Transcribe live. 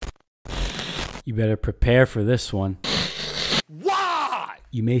You better prepare for this one. Why?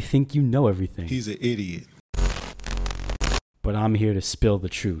 You may think you know everything, He's an idiot. but I'm here to spill the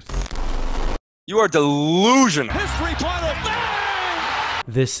truth. You are delusional. History planet. Bang!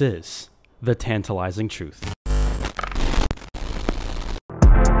 This is the tantalizing truth.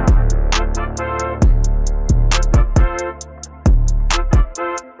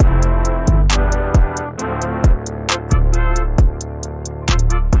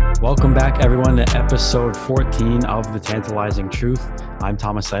 Welcome back, everyone, to episode 14 of The Tantalizing Truth. I'm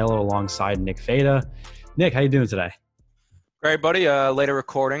Thomas Aiello alongside Nick Fada. Nick, how you doing today? Great, buddy. Later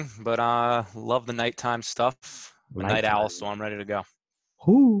recording, but love the nighttime stuff. I'm a night owl, so I'm ready to go.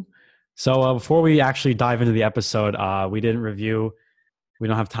 Whoo. So before we actually dive into the episode, we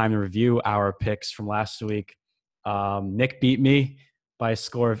don't have time to review our picks from last week. Nick beat me by a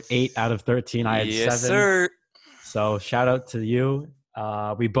score of 8 out of 13. I had 7. Yes, sir. So shout out to you.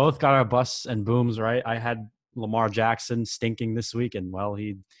 We both got our busts and booms right. I had Lamar Jackson stinking this week, and well,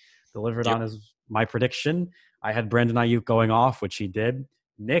 he delivered on my prediction. I had Brandon Ayuk going off, which he did.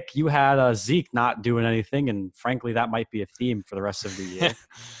 Nick, you had Zeke not doing anything, and frankly, that might be a theme for the rest of the year.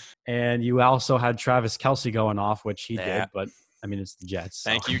 And you also had Travis Kelce going off, which he did, but I mean, it's the Jets.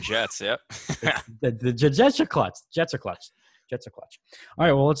 So. Thank you, Jets. Yep. the Jets are clutch. Jets are clutch. All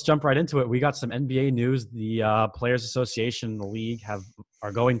right, well, let's jump right into it. We got some NBA news. The Players Association and the league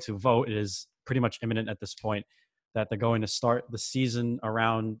are going to vote. It is pretty much imminent at this point that they're going to start the season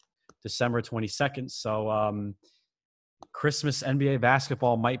around December 22nd. So Christmas NBA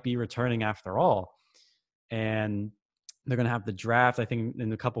basketball might be returning after all. And they're going to have the draft. I think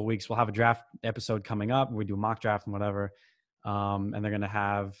in a couple of weeks, we'll have a draft episode coming up. We do a mock draft and whatever. And they're going to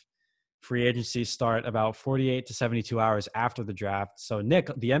have free agency start about 48 to 72 hours after the draft. So, Nick,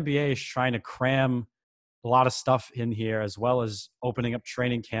 the NBA is trying to cram a lot of stuff in here, as well as opening up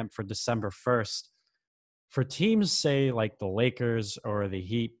training camp for December 1st. For teams, say, like the Lakers or the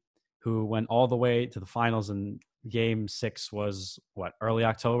Heat, who went all the way to the finals and Game 6 was, early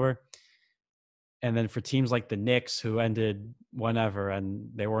October? And then for teams like the Knicks, who ended whenever and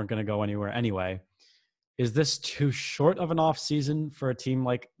they weren't going to go anywhere anyway, is this too short of an off season for a team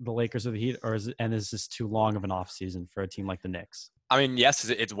like the Lakers or the Heat, or is this too long of an off season for a team like the Knicks? I mean, yes,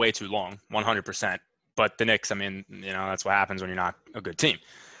 it's way too long, 100%. But the Knicks, I mean, that's what happens when you're not a good team.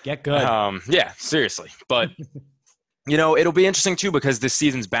 Get good. Yeah, seriously. But, it'll be interesting too because this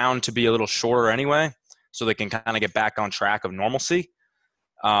season's bound to be a little shorter anyway, so they can kind of get back on track of normalcy.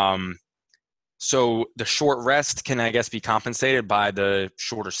 So the short rest can, I guess, be compensated by the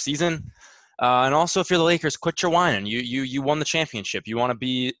shorter season. And also, if you're the Lakers, quit your whining. You won the championship. You want to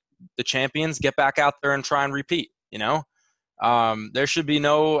be the champions? Get back out there and try and repeat. There should be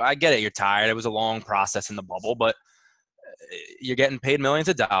I get it. You're tired. It was a long process in the bubble, but you're getting paid millions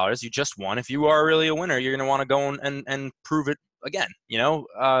of dollars. You just won. If you are really a winner, you're going to want to go and prove it again.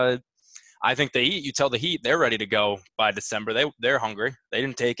 I think the Heat. You tell the Heat they're ready to go by December. They're hungry. They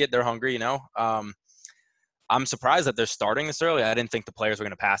didn't take it. They're hungry. I'm surprised that they're starting this early. I didn't think the players were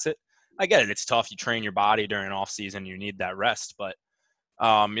going to pass it. I get it. It's tough. You train your body during an off season. You need that rest. But,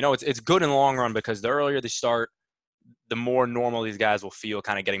 it's good in the long run because the earlier they start, the more normal these guys will feel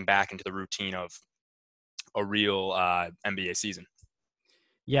kind of getting back into the routine of a real NBA season.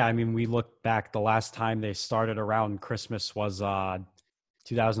 Yeah, I mean, we look back, the last time they started around Christmas was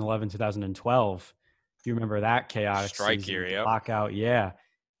 2011, 2012. If you remember that chaotic strike season, year, yeah. Lockout, yeah.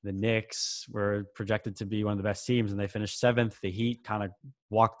 The Knicks were projected to be one of the best teams, and they finished 7th. The Heat kind of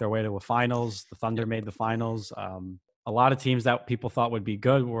walked their way to a finals. The Thunder made the finals. A lot of teams that people thought would be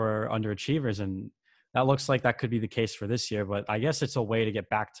good were underachievers, and that looks like that could be the case for this year. But I guess it's a way to get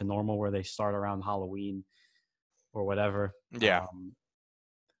back to normal where they start around Halloween or whatever. Yeah.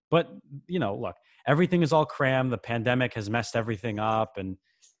 But, look, everything is all crammed. The pandemic has messed everything up, and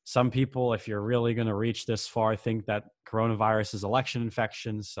some people, if you're really going to reach this far, think that coronavirus is election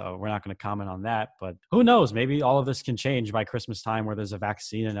infection. So we're not going to comment on that. But who knows? Maybe all of this can change by Christmas time where there's a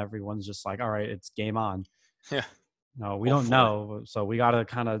vaccine and everyone's just like, all right, it's game on. Yeah. No, we don't know. So we got to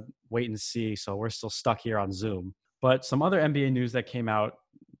kind of wait and see. So we're still stuck here on Zoom. But some other NBA news that came out,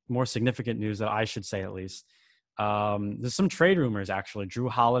 more significant news that I should say at least. There's some trade rumors, actually. Drew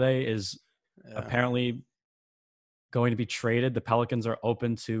Holiday is apparently going to be traded. The Pelicans are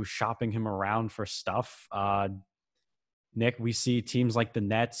open to shopping him around for stuff. Nick, we see teams like the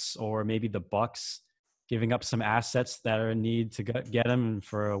Nets or maybe the Bucks giving up some assets that are in need to get him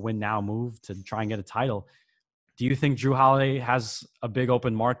for a win now move to try and get a title. Do you think Drew Holiday has a big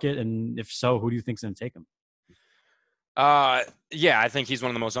open market? And if so, who do you think is going to take him? Yeah, I think he's one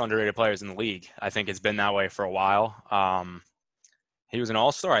of the most underrated players in the league. I think it's been that way for a while. He was an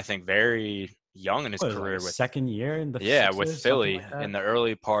all-star, I think, very young in his What is it, career like with second year in the with Sixers, something Philly like that? in the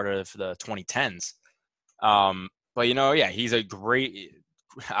early part of the 2010s. But he's a great.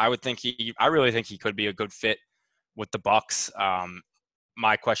 I really think he could be a good fit with the Bucks.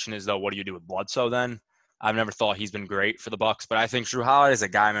 My question is though, what do you do with Bledsoe then? I've never thought he's been great for the Bucks, but I think Drew Holiday is a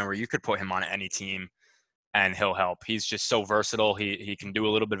guy, man, where you could put him on any team and he'll help. He's just so versatile. He can do a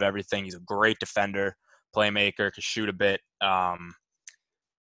little bit of everything. He's a great defender, playmaker, can shoot a bit.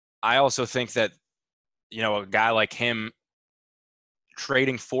 I also think that a guy like him,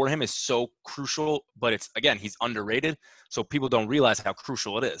 trading for him is so crucial, but he's underrated, so people don't realize how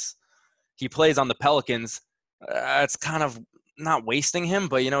crucial it is. He plays on the Pelicans. It's kind of not wasting him,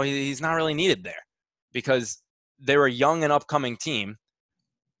 but he's not really needed there because they're a young and upcoming team.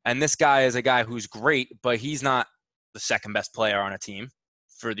 And this guy is a guy who's great, but he's not the second best player on a team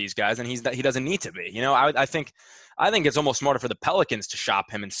for these guys, and he doesn't need to be. I think it's almost smarter for the Pelicans to shop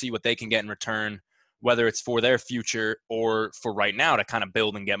him and see what they can get in return, whether it's for their future or for right now to kind of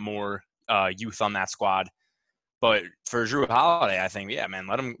build and get more youth on that squad. But for Drew Holiday, I think, yeah, man,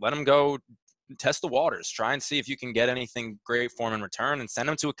 let him go test the waters, try and see if you can get anything great for him in return, and send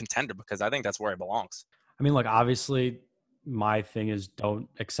him to a contender because I think that's where he belongs. I mean, like, obviously, my thing is don't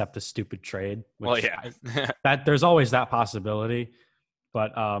accept a stupid trade. Well, yeah. That there's always that possibility.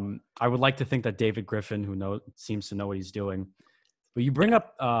 But I would like to think that David Griffin, who seems to know what he's doing. But you bring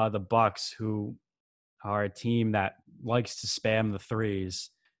up the Bucks, who are a team that likes to spam the threes.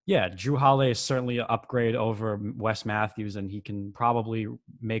 Yeah, Drew Holiday is certainly an upgrade over Wes Matthews, and he can probably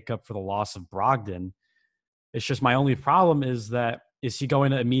make up for the loss of Brogdon. It's just my only problem is he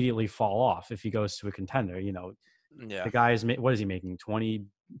going to immediately fall off if he goes to a contender? Yeah. The guy is, what is he making? 20,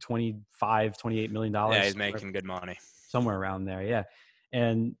 25, $28 million? Yeah, he's making good money. Somewhere around there, yeah.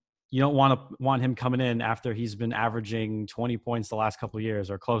 And you don't want him coming in after he's been averaging 20 points the last couple of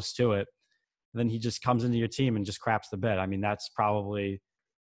years or close to it. Then he just comes into your team and just craps the bed. I mean, that's probably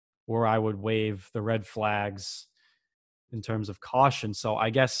where I would wave the red flags in terms of caution. So I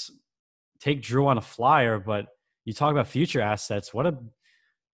guess take Drew on a flyer, but you talk about future assets.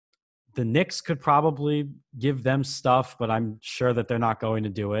 The Knicks could probably give them stuff, but I'm sure that they're not going to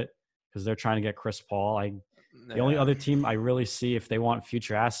do it because they're trying to get Chris Paul. The only other team I really see if they want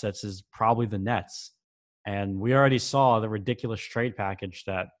future assets is probably the Nets. And we already saw the ridiculous trade package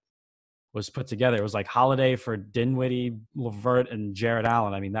that was put together. It was like Holiday for Dinwiddie, LeVert, and Jared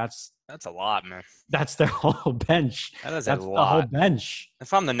Allen. I mean, that's a lot, man. That's their whole bench. That's a lot. The whole bench.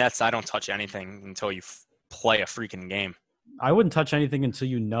 If I'm the Nets, I don't touch anything until you play a freaking game. I wouldn't touch anything until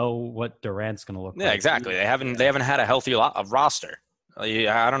you know what Durant's going to look like. Yeah, exactly. They haven't had a healthy roster.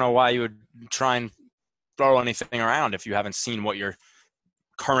 I don't know why you would try and throw anything around if you haven't seen what your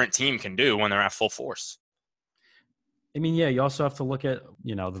current team can do when they're at full force. I mean, yeah, you also have to look at,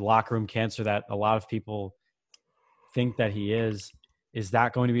 the locker room cancer that a lot of people think that he is. Is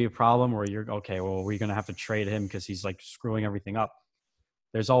that going to be a problem where you're we're going to have to trade him because he's like screwing everything up?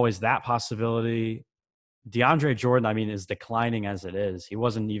 There's always that possibility. DeAndre Jordan, I mean, is declining as it is. He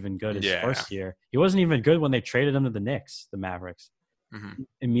wasn't even good his first year. He wasn't even good when they traded him to the Mavericks. Mm-hmm.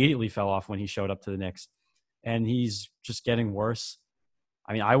 Immediately fell off when he showed up to the Knicks. And he's just getting worse.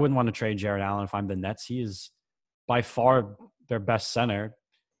 I mean, I wouldn't want to trade Jared Allen if I'm the Nets. He is by far their best center.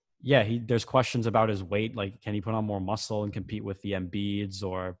 Yeah, there's questions about his weight. Like, can he put on more muscle and compete with the Embiids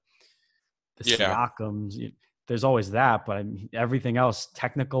or the Siakams? There's always that. But everything else,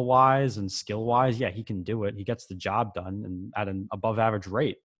 technical-wise and skill-wise, yeah, he can do it. He gets the job done and at an above-average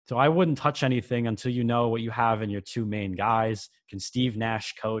rate. So I wouldn't touch anything until you know what you have in your two main guys. Can Steve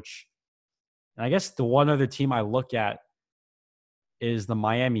Nash coach? And I guess the one other team I look at is the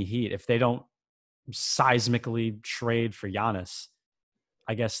Miami Heat. If they don't seismically trade for Giannis,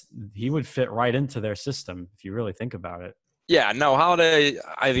 I guess he would fit right into their system if you really think about it. Yeah, no, Holiday,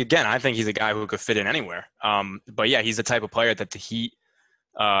 I think he's a guy who could fit in anywhere. But yeah, he's the type of player that the Heat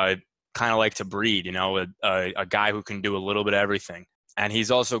kind of like to breed, a guy who can do a little bit of everything. And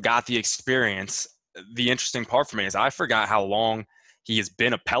he's also got the experience. The interesting part for me is I forgot how long he has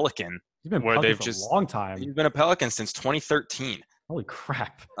been a Pelican. He's been a Pelican for a long time. He's been a Pelican since 2013. Holy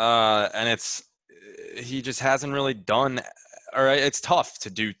crap. And he just hasn't really done – or it's tough to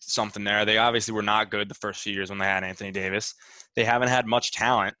do something there. They obviously were not good the first few years when they had Anthony Davis. They haven't had much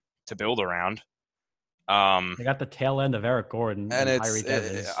talent to build around. They got the tail end of Eric Gordon and Tyreke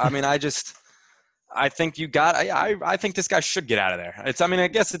Evans. I think I think this guy should get out of there. I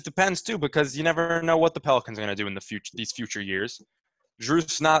guess it depends too, because you never know what the Pelicans are going to do in the future, these future years.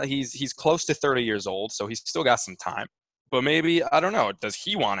 Drew's he's close to 30 years old, so he's still got some time. But maybe, I don't know, does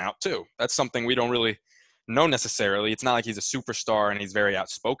he want out too? That's something we don't really know necessarily. It's not like he's a superstar and he's very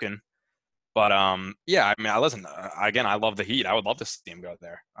outspoken. But yeah, I mean, listen. Again, I love the Heat. I would love to see him go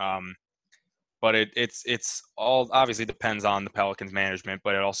there. But it's all obviously depends on the Pelicans management,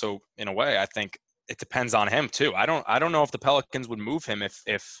 but it also, in a way, I think it depends on him too. I don't know if the Pelicans would move him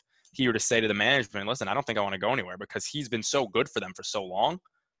if he were to say to the management, listen, I don't think I want to go anywhere, because he's been so good for them for so long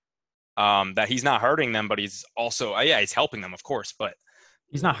that he's not hurting them, but he's also he's helping them, of course, but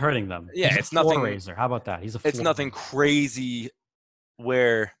He's not hurting them. Yeah, He's it's a floor nothing. raiser. How about that? He's a floor It's nothing raiser. crazy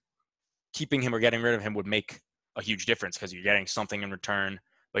where keeping him or getting rid of him would make a huge difference, because you're getting something in return,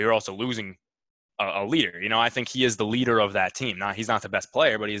 but you're also losing a leader. You know, I think he is the leader of that team. He's not the best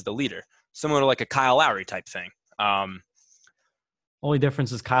player, but he's the leader. Similar to like a Kyle Lowry type thing. Only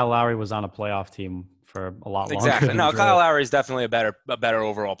difference is Kyle Lowry was on a playoff team for a lot longer. Exactly. than No, Drew. Kyle Lowry is definitely a better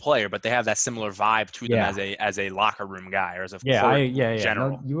overall player, but they have that similar vibe to them as a locker room guy, or as a court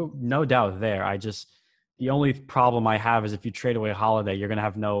general. No doubt there. The only problem I have is if you trade away Holiday, you're going to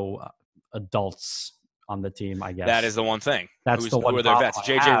have no adults on the team, I guess. That is the one thing. That's the one who are their problem vets?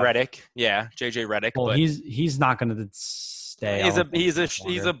 I JJ have. Redick. Yeah, JJ Redick. Well, but he's not going to stay. he's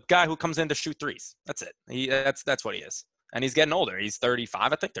a guy who comes in to shoot threes. That's it. That's what he is. And he's getting older. He's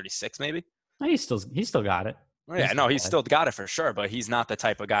 35, I think, 36 maybe. He's still got it. He's still got it for sure, but he's not the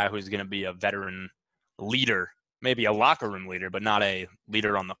type of guy who's going to be a veteran leader, maybe a locker room leader, but not a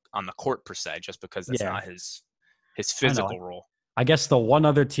leader on the court per se, just because that's not his physical role. I guess the one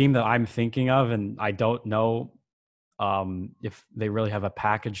other team that I'm thinking of, and I don't know if they really have a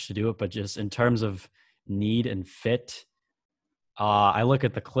package to do it, but just in terms of need and fit, I look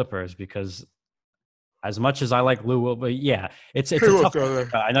at the Clippers, because as much as I like Lou Will, but yeah, it's a tough one.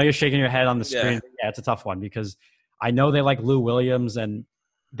 I know you're shaking your head on the screen. Yeah, it's a tough one, because I know they like Lou Williams, and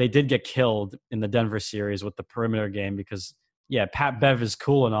they did get killed in the Denver series with the perimeter game, because Pat Bev is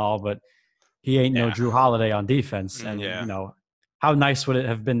cool and all, but he ain't no Drew Holiday on defense. And you know, how nice would it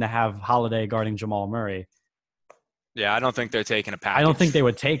have been to have Holiday guarding Jamal Murray? Yeah, I don't think they're taking a package. I don't think they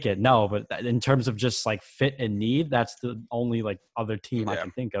would take it, no. But in terms of just like fit and need, that's the only like other team I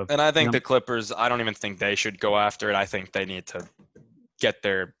can think of. And I think the Clippers, I don't even think they should go after it. I think they need to get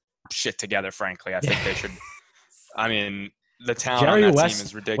their shit together, frankly. I think they should. I mean, the talent on that team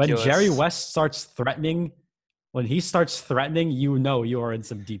is ridiculous. When Jerry West starts threatening, you know you are in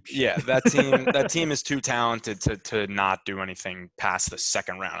some deep shit. Yeah, that team is too talented to not do anything past the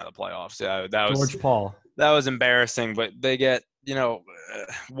second round of the playoffs. That was George Paul. That was embarrassing, but they get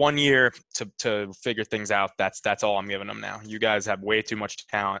 1 year to figure things out. That's all I'm giving them now. You guys have way too much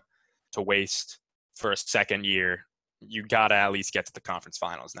talent to waste for a second year. You gotta at least get to the conference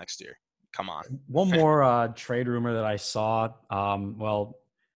finals next year. Come on. One more trade rumor that I saw. Well,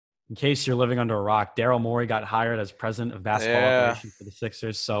 in case you're living under a rock, Daryl Morey got hired as president of basketball operations for the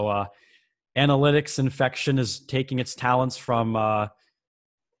Sixers. So analytics infection is taking its talents from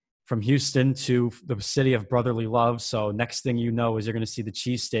Houston to the city of brotherly love. So next thing you know is you're going to see the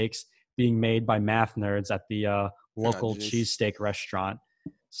cheesesteaks being made by math nerds at the local cheesesteak restaurant.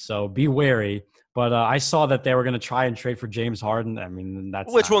 So be wary. But I saw that they were going to try and trade for James Harden. I mean,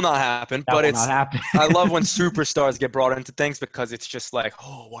 will not happen. But it's happen. I love when superstars get brought into things, because it's just like,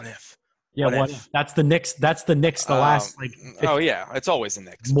 oh, what if? Yeah, what if? That's the Knicks. That's the Knicks. The last like. 50, it's always the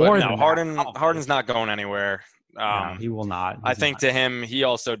Knicks. More but no, than Harden's not going anywhere. No, he will not. I think to him, he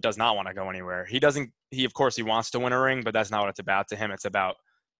also does not want to go anywhere. He doesn't. Of course, he wants to win a ring, but that's not what it's about to him. It's about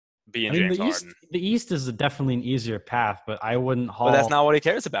being James Harden. The East is definitely an easier path, but I wouldn't haul. But that's not what he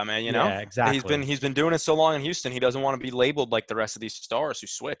cares about, man. You know, exactly. He's been doing it so long in Houston. He doesn't want to be labeled like the rest of these stars who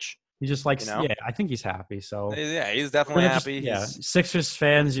switch. He just likes, I think he's happy. So he's definitely happy. Sixers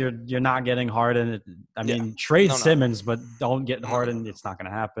fans, you're not getting Harden. I mean, trade Simmons, but don't get Harden. It's not going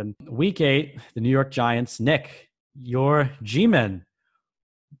to happen. Week 8, the New York Giants. Nick, your G-men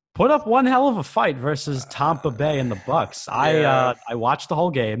put up one hell of a fight versus Tampa Bay and the Bucks. I watched the whole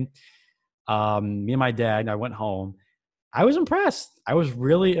game. Me and my dad. I went home. I was impressed. I was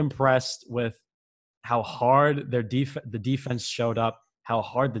really impressed with how hard the defense showed up. How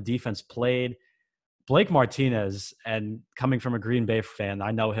hard the defense played. Blake Martinez, and coming from a Green Bay fan, I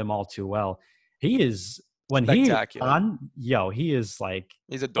know him all too well. He is when he's on, he is like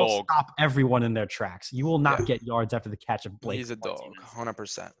he's a dog. Stop everyone in their tracks. You will not get yards after the catch of Blake. He's a Martinez. dog,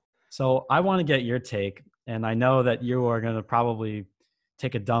 100%. So I want to get your take, and I know that you are going to probably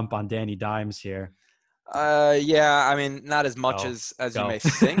take a dump on Danny Dimes here. I mean, not as much as you may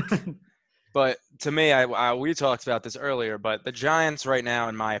think. But to me, we talked about this earlier, but the Giants right now,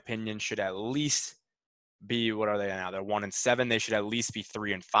 in my opinion, should at least be, what are they now? They're 1-7. They should at least be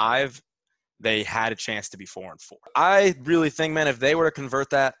 3-5. They had a chance to be 4-4. I really think, man, if they were to convert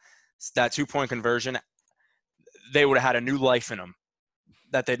that 2-point conversion, they would have had a new life in them.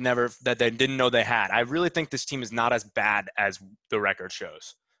 that they didn't know they had. I really think this team is not as bad as the record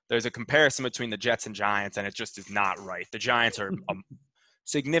shows. There's a comparison between the Jets and Giants, and it just is not right. The Giants are a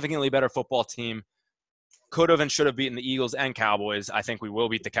significantly better football team. Could have and should have beaten the Eagles and Cowboys. I think we will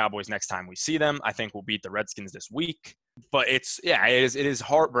beat the Cowboys next time we see them. I think we'll beat the Redskins this week. But it is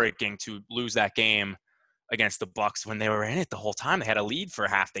heartbreaking to lose that game against the Bucs when they were in it the whole time. They had a lead for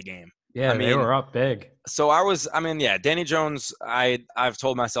half the game. Yeah, they were up big. So Danny Jones, I've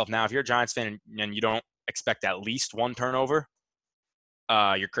told myself now, if you're a Giants fan and you don't expect at least one turnover,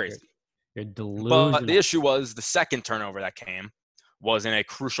 you're crazy. You're delusional. But the issue was the second turnover that came was in a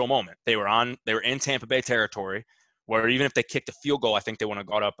crucial moment. They were in Tampa Bay territory, where even if they kicked a field goal, I think they would have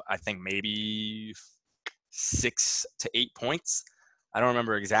got up, maybe 6 to 8 points. I don't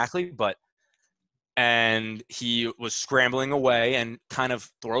remember exactly, and he was scrambling away and kind of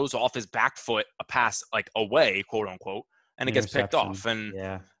throws off his back foot a pass away, quote unquote, and it gets picked off. And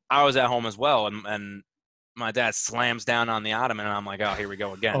I was at home as well, and my dad slams down on the ottoman, and I'm like, oh, here we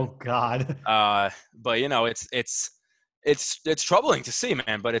go again. Oh God. But it's troubling to see,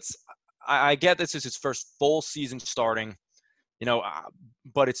 man. But I get this is his first full season starting,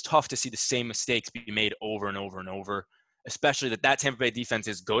 but it's tough to see the same mistakes be made over and over and over, especially that Tampa Bay defense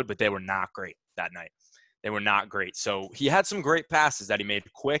is good, but they were not great that night. They were not great. So he had some great passes that he made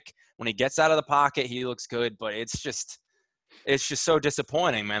quick. When he gets out of the pocket, he looks good, but it's just so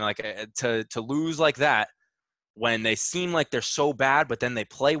disappointing, man. To lose like that when they seem like they're so bad, but then they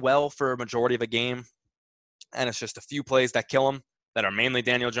play well for a majority of a game, and it's just a few plays that kill them that are mainly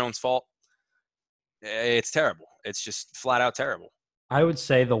Daniel Jones' fault. It's terrible. It's just flat out terrible. I would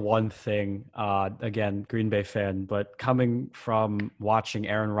say the one thing, again, Green Bay fan, but coming from watching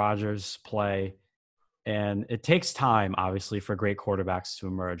Aaron Rodgers play, and it takes time, obviously, for great quarterbacks to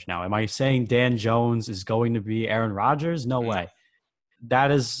emerge. Now, am I saying Dan Jones is going to be Aaron Rodgers? No way.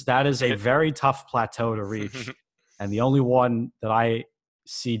 That is a very tough plateau to reach. And the only one that I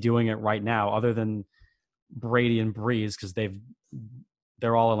see doing it right now, other than Brady and Breeze, because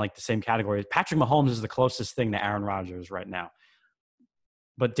they're all in the same category. Patrick Mahomes is the closest thing to Aaron Rodgers right now.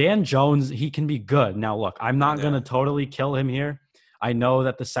 But Dan Jones, he can be good. Now, look, I'm not going to totally kill him here. I know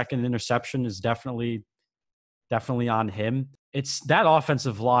that the second interception is definitely on him. It's that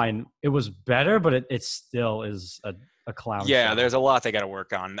offensive line. It was better, but it still is a clown. Yeah, show. There's a lot they got to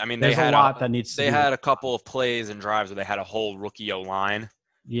work on. I mean, there's a lot that needs. They had a couple of plays and drives where they had a whole rookie O-line.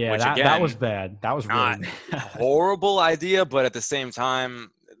 Yeah, that was bad. That was not really a horrible idea, but at the same time,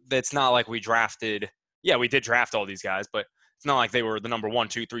 it's not like we drafted. Yeah, we did draft all these guys, but it's not like they were the number 1,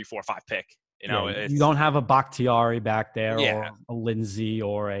 2, 3, 4, 5 pick. You don't have a Bakhtiari back there, or a Lindsey,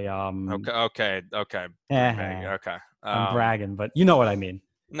 or a Okay. I'm bragging, but you know what I mean.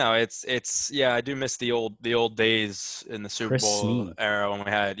 No, it's I do miss the old days in the Super Bowl era when we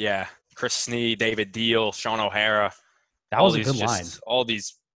had Chris Snee, David Deal, Sean O'Hara. That was a good line. All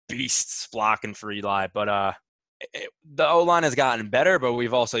these beasts blocking for Eli, but the O-line has gotten better, but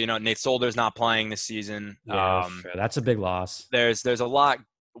we've also, Nate Solder's not playing this season. Yeah, sure. That's a big loss. There's a lot.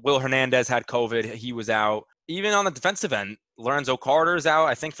 Will Hernandez had COVID. He was out. Even on the defensive end, Lorenzo Carter's out,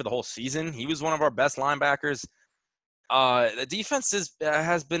 I think, for the whole season. He was one of our best linebackers. The defense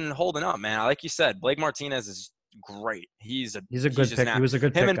has been holding up, man. Like you said, Blake Martinez is great. He's a good pick. He was a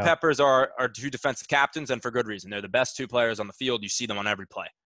good pick. Him and Peppers are two defensive captains, and for good reason. They're the best two players on the field. You see them on every play.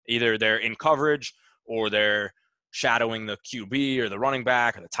 Either they're in coverage or they're shadowing the QB or the running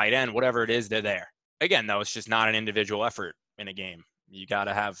back or the tight end, whatever it is, they're there. Again, though, it's just not an individual effort in a game. You got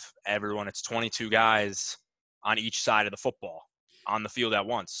to have everyone. It's 22 guys on each side of the football on the field at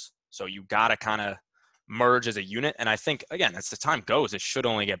once. So you got to kind of merge as a unit. And I think, again, as the time goes, it should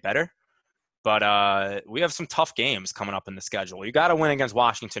only get better. But we have some tough games coming up in the schedule. You got to win against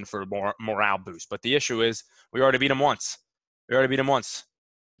Washington for a morale boost. But the issue is we already beat them once. You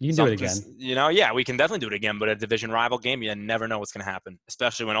can do it again. We can definitely do it again. But a division rival game, you never know what's going to happen,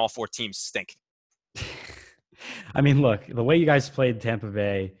 especially when all 4 teams stink. I mean, look, the way you guys played Tampa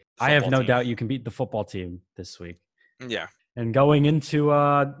Bay, I have no doubt you can beat the football team this week. Yeah. And going into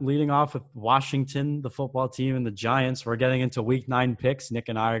leading off with Washington, the football team, and the Giants, we're getting into Week 9 picks. Nick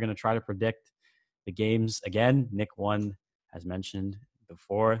and I are going to try to predict the games again. Nick won, as mentioned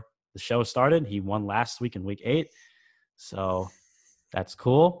before the show started. He won last week in Week 8. So that's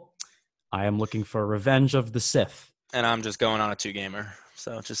cool. I am looking for revenge of the Sith. And I'm just going on a 2-gamer.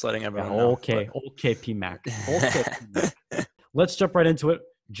 So just letting everyone know. Okay, PMAC. Okay, PMAC. Let's jump right into it.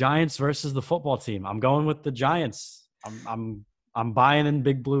 Giants versus the football team. I'm going with the Giants. I'm buying in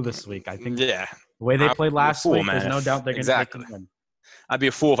Big Blue this week. I think the way they played last week, there's no doubt they're going to win. I'd be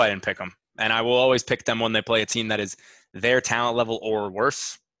a fool if I didn't pick them. And I will always pick them when they play a team that is their talent level or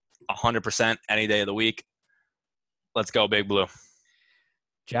worse, 100% any day of the week. Let's go, Big Blue.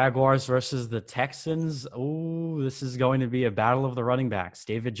 Jaguars versus the Texans. Oh, this is going to be a battle of the running backs.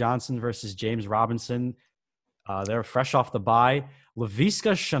 David Johnson versus James Robinson. They're fresh off the bye.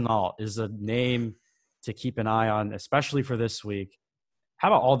 Laviska Shenault is a name to keep an eye on, especially for this week. How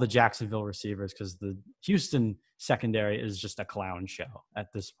about all the Jacksonville receivers? Because the Houston secondary is just a clown show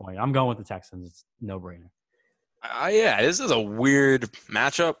at this point. I'm going with the Texans. It's no-brainer. Yeah, this is a weird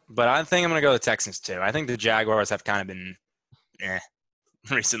matchup, but I think I'm going to go the Texans too. I think the Jaguars have kind of been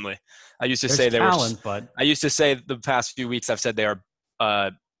recently. I used to say they were. But I used to say the past few weeks I've said they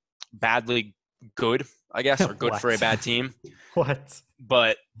are badly good, I guess, or good for a bad team. What?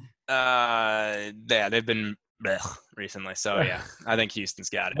 But yeah, they've been recently. So yeah, I think Houston's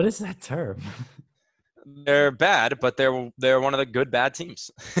got it. What is that term? They're bad, but they're one of the good bad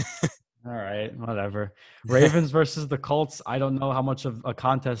teams. All right, whatever. Ravens versus the Colts. I don't know how much of a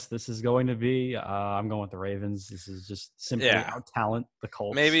contest this is going to be. I'm going with the Ravens. This is just simply out talent the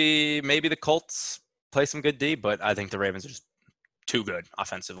Colts. Maybe the Colts play some good D, but I think the Ravens are just too good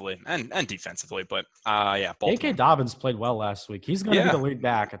offensively and defensively. But yeah, Baltimore. A.K. Dobbins played well last week. He's going to be the lead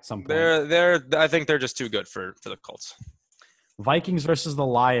back at some point. I think they're just too good for the Colts. Vikings versus the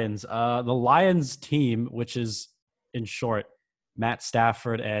Lions. The Lions team, which is in short, Matt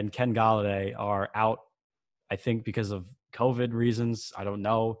Stafford and Ken Galladay, are out, I think, because of COVID reasons. I don't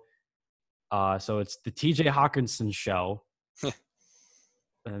know. So it's the TJ Hawkinson show.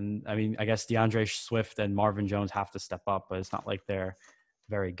 And, I mean, I guess DeAndre Swift and Marvin Jones have to step up, but it's not like they're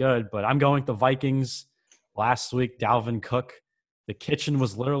very good. But I'm going with the Vikings. Last week, Dalvin Cook, the kitchen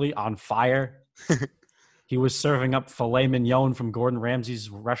was literally on fire. He was serving up filet mignon from Gordon Ramsay's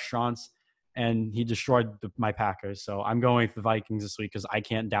restaurants, and he destroyed my Packers. So I'm going with the Vikings this week because I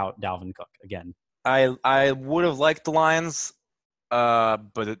can't doubt Dalvin Cook again. I would have liked the Lions,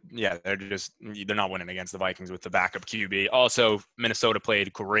 but they're not winning against the Vikings with the backup QB. Also, Minnesota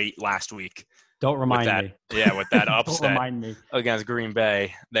played great last week. Don't remind me. Yeah, with that upset Don't remind me. against Green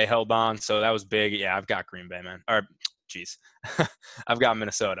Bay, they held on, so that was big. Yeah, I've got Green Bay, man. I've got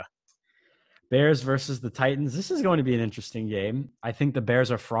Minnesota. Bears versus the Titans. This is going to be an interesting game. I think the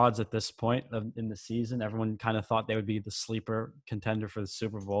Bears are frauds at this point in the season. Everyone kind of thought they would be the sleeper contender for the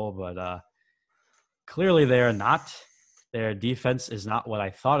Super Bowl, but clearly they are not. Their defense is not what I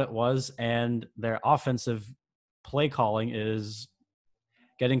thought it was, and their offensive play calling is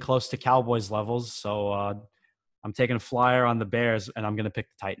getting close to Cowboys levels. So I'm taking a flyer on the Bears, and I'm going to pick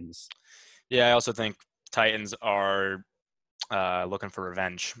the Titans. Yeah, I also think Titans are looking for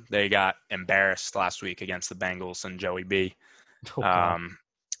revenge. They got embarrassed last week against the Bengals and Joey B.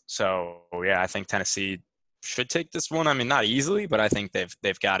 So yeah, I think Tennessee should take this one. I mean, not easily, but I think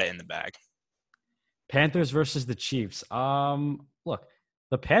they've got it in the bag. Panthers versus the Chiefs. Look,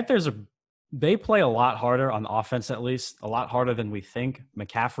 the Panthers they play a lot harder on offense, at least a lot harder than we think.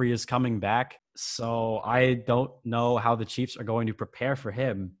 McCaffrey is coming back, so I don't know how the Chiefs are going to prepare for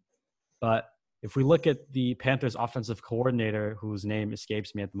him. But if we look at the Panthers offensive coordinator, whose name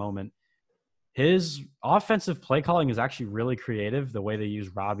escapes me at the moment, his offensive play calling is actually really creative. The way they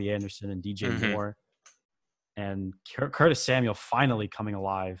use Robbie Anderson and DJ Moore and Curtis Samuel finally coming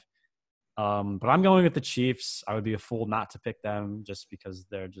alive. But I'm going with the Chiefs. I would be a fool not to pick them just because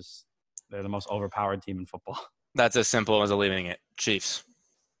they're the most overpowered team in football. That's as simple as leaving it. Chiefs.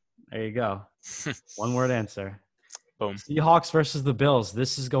 There you go. One word answer. Boom. Seahawks versus the Bills.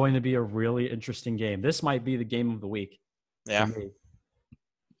 This is going to be a really interesting game. This might be the game of the week. Yeah.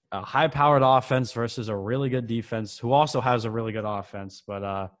 A high-powered offense versus a really good defense who also has a really good offense.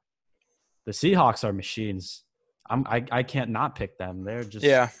 But the Seahawks are machines. I can't not pick them. They're just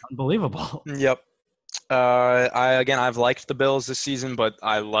unbelievable. Yep. I've liked the Bills this season, but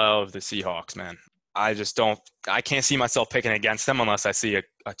I love the Seahawks, man. I can't see myself picking against them unless I see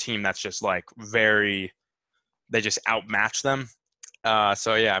a team that's just like they just outmatch them.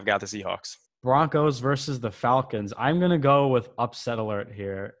 So yeah, I've got the Seahawks. Broncos versus the Falcons. I'm going to go with upset alert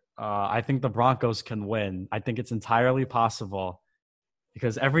here. I think the Broncos can win. I think it's entirely possible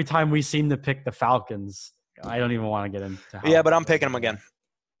because every time we seem to pick the Falcons, I don't even want to get into how. Yeah, but I'm picking them again.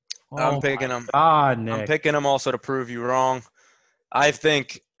 I'm picking them. Nick. I'm picking them also to prove you wrong. I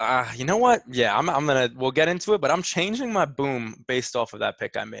think, you know what? Yeah, we'll get into it, but I'm changing my boom based off of that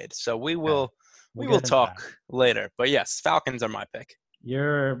pick I made. So we will talk later. But yes, Falcons are my pick.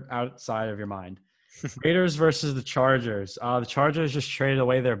 You're outside of your mind. Raiders versus the Chargers. The Chargers just traded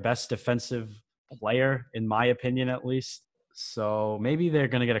away their best defensive player, in my opinion, at least. So maybe they're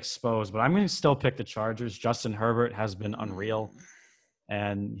going to get exposed, but I'm going to still pick the Chargers. Justin Herbert has been unreal.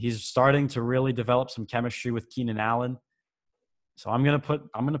 and he's starting to really develop some chemistry with Keenan Allen. So I'm gonna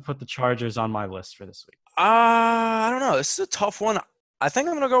put the Chargers on my list for this week. I don't know. This is a tough one. I think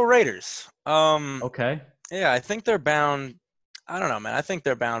I'm gonna go Raiders. Okay. Yeah, I think they're bound. I don't know, man. I think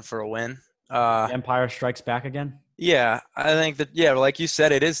they're bound for a win. Empire strikes back again. Yeah, I think that. Yeah, like you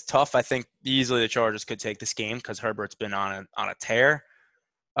said, it is tough. I think easily the Chargers could take this game because Herbert's been on a tear.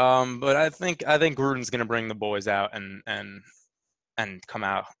 But I think Gruden's gonna bring the boys out and come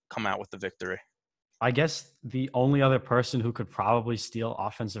out with the victory. I guess the only other person who could probably steal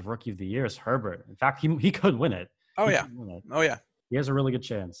Offensive Rookie of the Year is Herbert. In fact, he could win it. Oh He yeah. could win it. Oh yeah. He has a really good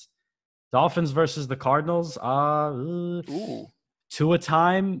chance. Dolphins versus the Cardinals. Ooh. Tua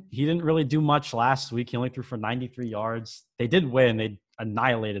time. He didn't really do much last week. He only threw for 93 yards. They did win. They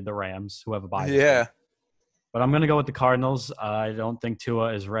annihilated the Rams, who have a bye. Yeah. But I'm going to go with the Cardinals. I don't think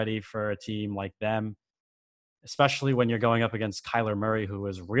Tua is ready for a team like them, especially when you're going up against Kyler Murray, who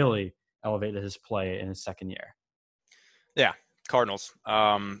has really elevated his play in his second year. Yeah, Cardinals.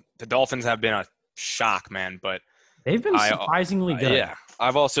 The Dolphins have been a shock, man, but They've been surprisingly good. Yeah,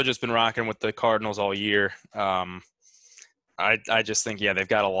 I've also just been rocking with the Cardinals all year. I just think, yeah, they've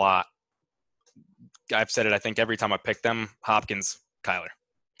got a lot. I've said it, I think, every time I pick them, Hopkins, Kyler.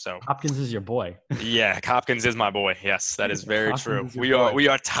 So Hopkins is your boy. Yeah, Hopkins is my boy. Yes, that is very true. We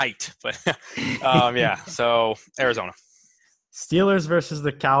are tight, but yeah. So Arizona. Steelers versus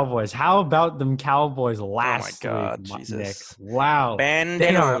the Cowboys. How about them Cowboys last week? Oh my God, Jesus. Jesus. Nick? Wow.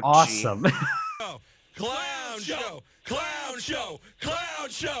 They are awesome. Clown show, clown show, clown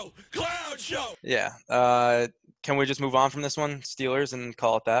show, clown show. Yeah. Can we just move on from this one, Steelers, and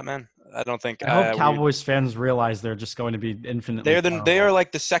call it that, man? I don't think. I hope Cowboys fans realize they're just going to be infinitely. They are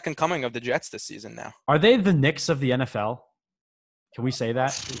like the second coming of the Jets this season now. Are they the Knicks of the NFL? Can we say that?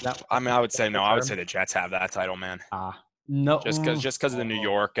 Is that I mean, I would say no. I would say the Jets have that title, man. No. Just because of the New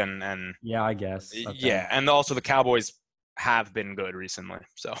York and. Yeah, I guess. Okay. Yeah, and also the Cowboys have been good recently.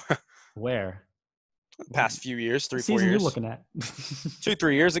 So. Where? Past few years, 3-4 years. Season you're looking at?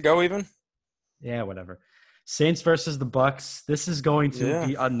 2-3 years ago, even. Yeah, whatever. Saints versus the Bucks. This is going to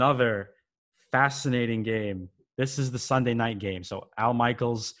be another fascinating game. This is the Sunday night game. So Al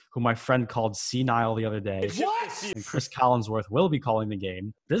Michaels, who my friend called senile the other day, and Chris Collinsworth will be calling the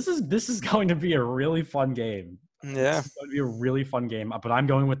game. This is going to be a really fun game. Yeah, it's going to be a really fun game. But I'm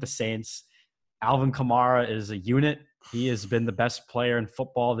going with the Saints. Alvin Kamara is a unit. He has been the best player in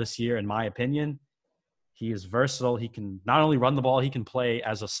football this year, in my opinion. He is versatile. He can not only run the ball, he can play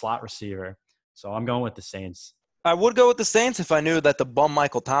as a slot receiver. So I'm going with the Saints. I would go with the Saints if I knew that the bum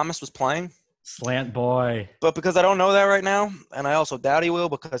Michael Thomas was playing. Slant boy. But because I don't know that right now, and I also doubt he will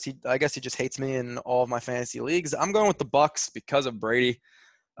because I guess he just hates me in all of my fantasy leagues. I'm going with the Bucks because of Brady.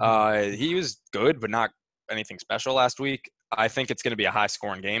 He was good, but not anything special last week. I think it's going to be a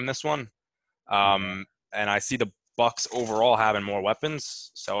high-scoring game, this one. And I see the Bucks overall having more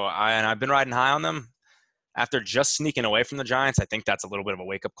weapons. So I've been riding high on them. After just sneaking away from the Giants, I think that's a little bit of a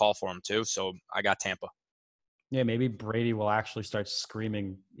wake-up call for him too. So I got Tampa. Yeah, maybe Brady will actually start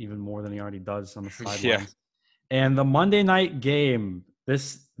screaming even more than he already does on the sidelines. Yeah. And the Monday night game,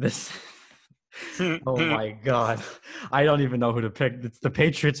 this oh my God. I don't even know who to pick. It's the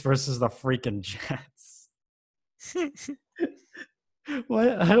Patriots versus the freaking Jets.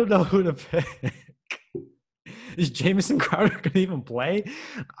 What? I don't know who to pick. Is Jamison Crowder going to even play?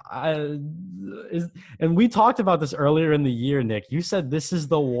 And we talked about this earlier in the year, Nick. You said this is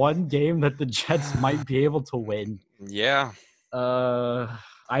the one game that the Jets might be able to win. Yeah.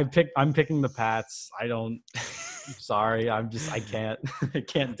 I'm picking the Pats. I'm sorry. I can't. I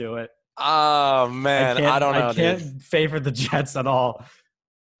can't do it. Oh, man. I don't know. I can't favor the Jets at all.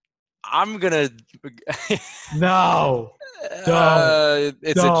 I'm going to. No. Don't.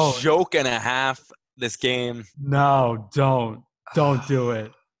 It's a joke and a half. This game. No, don't do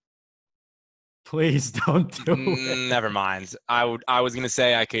it. Please don't do it. Never mind. I was gonna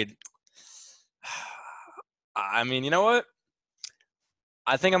say I could. I mean, you know what?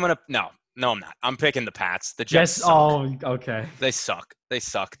 I think I'm gonna. No, I'm not. I'm picking the Pats. The Jets. Yes. Suck. Oh, okay. They suck.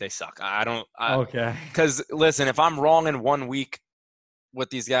 I don't. Okay. Because listen, if I'm wrong in 1 week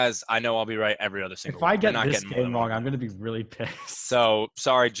with these guys, I know I'll be right every other single. If I get not this getting game wrong, I'm gonna be really pissed. So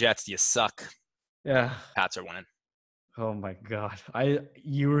sorry, Jets. You suck. Yeah. Pats are winning. Oh my God.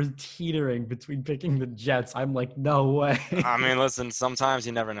 You were teetering between picking the Jets. I'm like, no way. I mean, listen, sometimes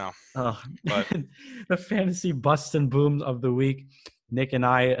you never know. Oh, but the fantasy bust and boom of the week. Nick and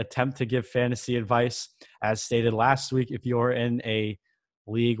I attempt to give fantasy advice. As stated last week, if you're in a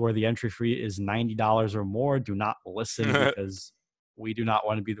league where the entry fee is $90 or more, do not listen because we do not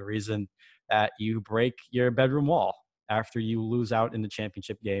want to be the reason that you break your bedroom wall after you lose out in the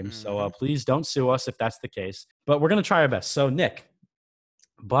championship game. So Mhm. please don't sue us if that's the case. But we're going to try our best. So, Nick,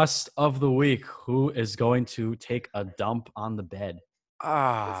 bust of the week. Who is going to take a dump on the bed?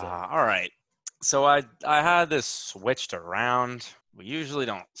 All right. So I had this switched around. We usually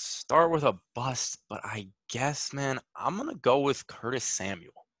don't start with a bust, but I guess, man, I'm gonna go with Curtis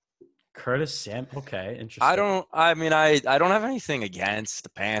Samuel. Curtis Sam. Okay, interesting. I don't have anything against the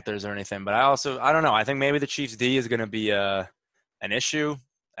Panthers or anything, but I don't know. I think maybe the Chiefs D is gonna be an issue.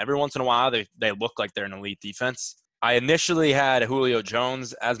 Every once in a while, they look like they're an elite defense. I initially had Julio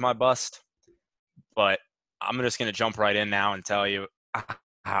Jones as my bust, but I'm just gonna jump right in now and tell you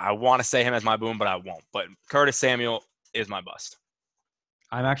I want to say him as my boom, but I won't. But Curtis Samuel is my bust.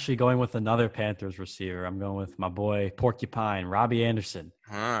 I'm actually going with another Panthers receiver. I'm going with my boy Porcupine, Robbie Anderson,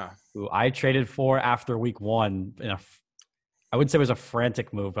 who I traded for after week 1 I wouldn't say it was a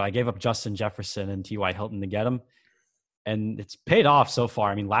frantic move, but I gave up Justin Jefferson and T.Y. Hilton to get him. And it's paid off so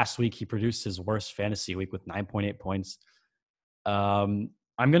far. I mean, last week he produced his worst fantasy week with 9.8 points. I'm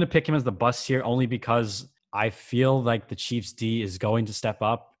going to pick him as the bust here only because I feel like the Chiefs D is going to step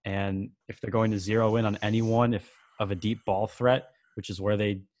up. And if they're going to zero in on anyone of a deep ball threat, which is where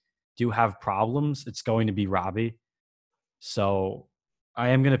they do have problems, it's going to be Robbie. So I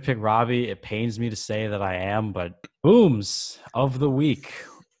am going to pick Robbie. It pains me to say that I am, but booms of the week.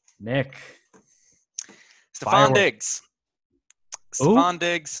 Nick. Stephon Diggs. Stefon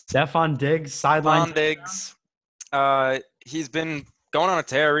Diggs, sideline. Stephon Diggs. He's been going on a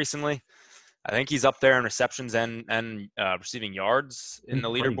tear recently. I think he's up there in receptions and receiving yards in the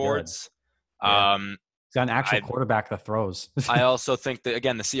leaderboards. Yeah. He's got an actual quarterback that throws. I also think that,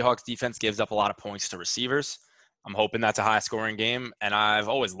 again, the Seahawks defense gives up a lot of points to receivers. I'm hoping that's a high-scoring game, and I've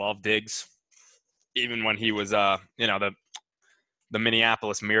always loved Diggs, even when he was, the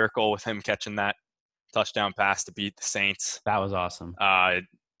Minneapolis Miracle with him catching that touchdown pass to beat the Saints. That was awesome.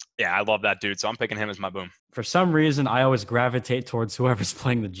 Yeah, I love that dude, so I'm picking him as my boom. For some reason, I always gravitate towards whoever's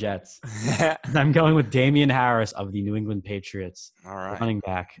playing the Jets. And I'm going with Damian Harris of the New England Patriots. All right. Running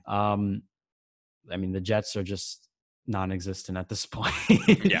back. I mean, the Jets are just non-existent at this point.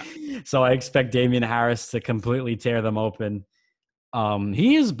 Yeah. So I expect Damian Harris to completely tear them open.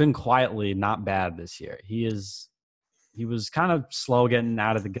 He has been quietly not bad this year. He was kind of slow getting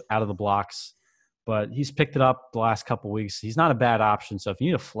out of the blocks, but he's picked it up the last couple weeks. He's not a bad option. So if you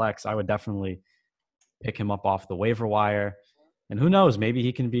need a flex, I would definitely pick him up off the waiver wire. And who knows, maybe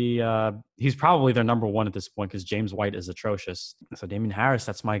he can be he's probably their number 1 at this point because James White is atrocious. So Damian Harris,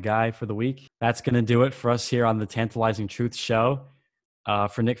 that's my guy for the week. That's going to do it for us here on the Tantalizing Truth Show.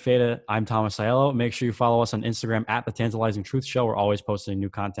 For Nick Feta, I'm Thomas Aiello. Make sure you follow us on Instagram at the Tantalizing Truth Show. We're always posting new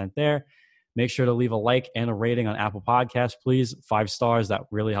content there. Make sure to leave a like and a rating on Apple Podcasts, please. 5 stars, that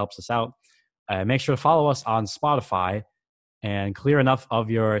really helps us out. Make sure to follow us on Spotify and clear enough of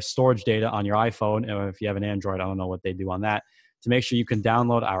your storage data on your iPhone, or if you have an Android, I don't know what they do on that, to make sure you can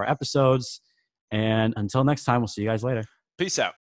download our episodes. And until next time, we'll see you guys later. Peace out.